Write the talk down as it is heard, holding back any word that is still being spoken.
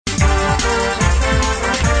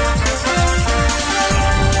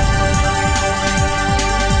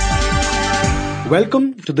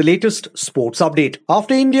Welcome to the latest sports update.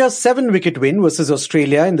 After India's 7-wicket win versus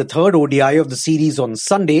Australia in the third ODI of the series on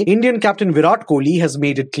Sunday, Indian captain Virat Kohli has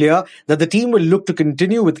made it clear that the team will look to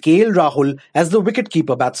continue with KL Rahul as the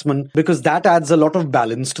wicketkeeper batsman because that adds a lot of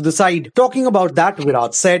balance to the side. Talking about that,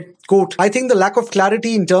 Virat said, quote, "I think the lack of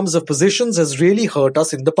clarity in terms of positions has really hurt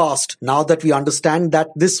us in the past. Now that we understand that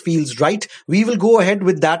this feels right, we will go ahead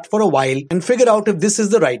with that for a while and figure out if this is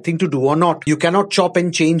the right thing to do or not. You cannot chop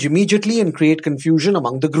and change immediately and create confusion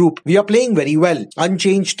among the group. We are playing very well.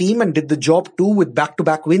 Unchanged team and did the job too with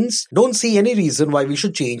back-to-back wins. Don't see any reason why we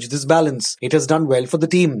should change this balance. It has done well for the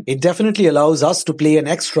team. It definitely allows us to play an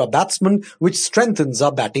extra batsman, which strengthens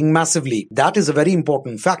our batting massively. That is a very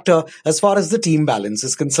important factor as far as the team balance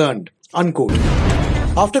is concerned." Unquote.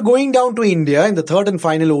 After going down to India in the third and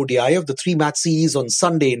final ODI of the three-match series on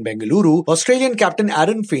Sunday in Bengaluru, Australian captain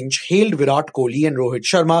Aaron Finch hailed Virat Kohli and Rohit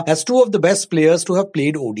Sharma as two of the best players to have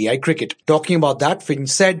played ODI cricket. Talking about that, Finch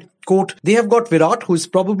said, quote, "They have got Virat, who is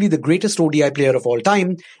probably the greatest ODI player of all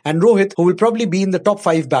time, and Rohit, who will probably be in the top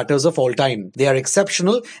 5 batters of all time. They are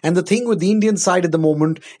exceptional, and the thing with the Indian side at the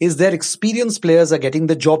moment is their experienced players are getting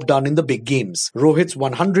the job done in the big games. Rohit's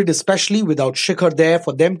 100, especially without Shikhar there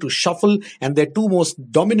for them to shuffle and their two most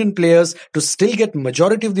dominant players to still get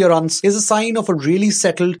majority of their runs, is a sign of a really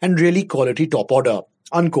settled and really quality top order."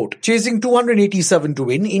 Unquote. Chasing 287 to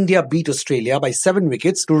win, India beat Australia by 7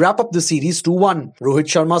 wickets to wrap up the series 2-1. Rohit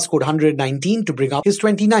Sharma scored 119 to bring up his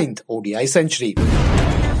 29th ODI century.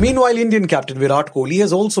 Meanwhile, Indian captain Virat Kohli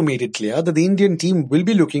has also made it clear that the Indian team will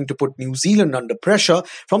be looking to put New Zealand under pressure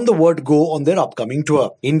from the word go on their upcoming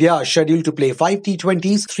tour. India are scheduled to play 5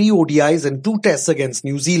 T20s, 3 ODIs and 2 tests against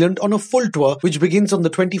New Zealand on a full tour which begins on the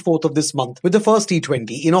 24th of this month with the first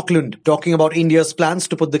T20 in Auckland. Talking about India's plans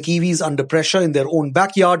to put the Kiwis under pressure in their own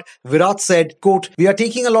backyard, Virat said, quote, "We are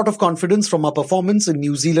taking a lot of confidence from our performance in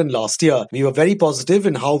New Zealand last year. We were very positive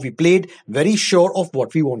in how we played, very sure of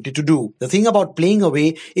what we wanted to do. The thing about playing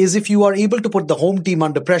away is if you are able to put the home team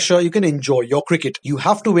under pressure, you can enjoy your cricket. You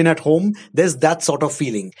have to win at home. There's that sort of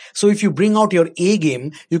feeling. So if you bring out your A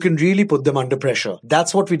game, you can really put them under pressure.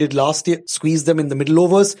 That's what we did last year. Squeezed them in the middle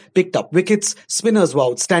overs, picked up wickets, spinners were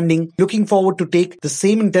outstanding. Looking forward to take the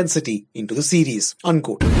same intensity into the series."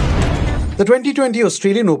 Unquote. The 2020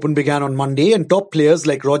 Australian Open began on Monday and top players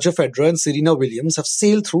like Roger Federer and Serena Williams have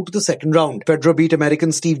sailed through to the second round. Federer beat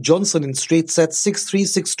American Steve Johnson in straight sets 6-3,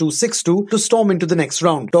 6-2, 6-2 to storm into the next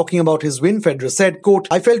round. Talking about his win, Federer said, quote,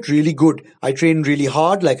 "I felt really good. I trained really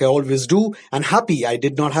hard like I always do and happy I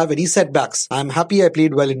did not have any setbacks. I am happy I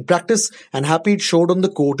played well in practice and happy it showed on the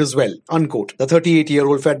court as well." Unquote. The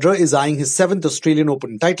 38-year-old Federer is eyeing his 7th Australian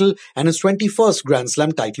Open title and his 21st Grand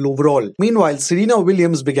Slam title overall. Meanwhile, Serena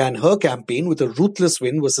Williams began her campaign with a ruthless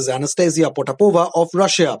win versus Anastasia Potapova of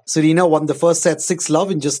Russia. Serena won the first set 6-love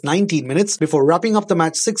in just 19 minutes before wrapping up the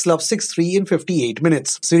match 6-love, 6-3 in 58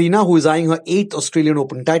 minutes. Serena, who is eyeing her 8th Australian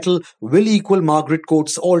Open title, will equal Margaret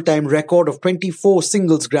Court's all-time record of 24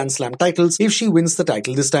 singles Grand Slam titles if she wins the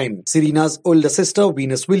title this time. Serena's older sister,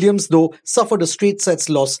 Venus Williams, though, suffered a straight sets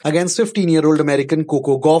loss against 15-year-old American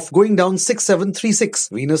Coco Gauff, going down 6-7, 3-6.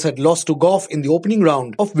 Venus had lost to Gauff in the opening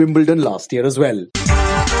round of Wimbledon last year as well.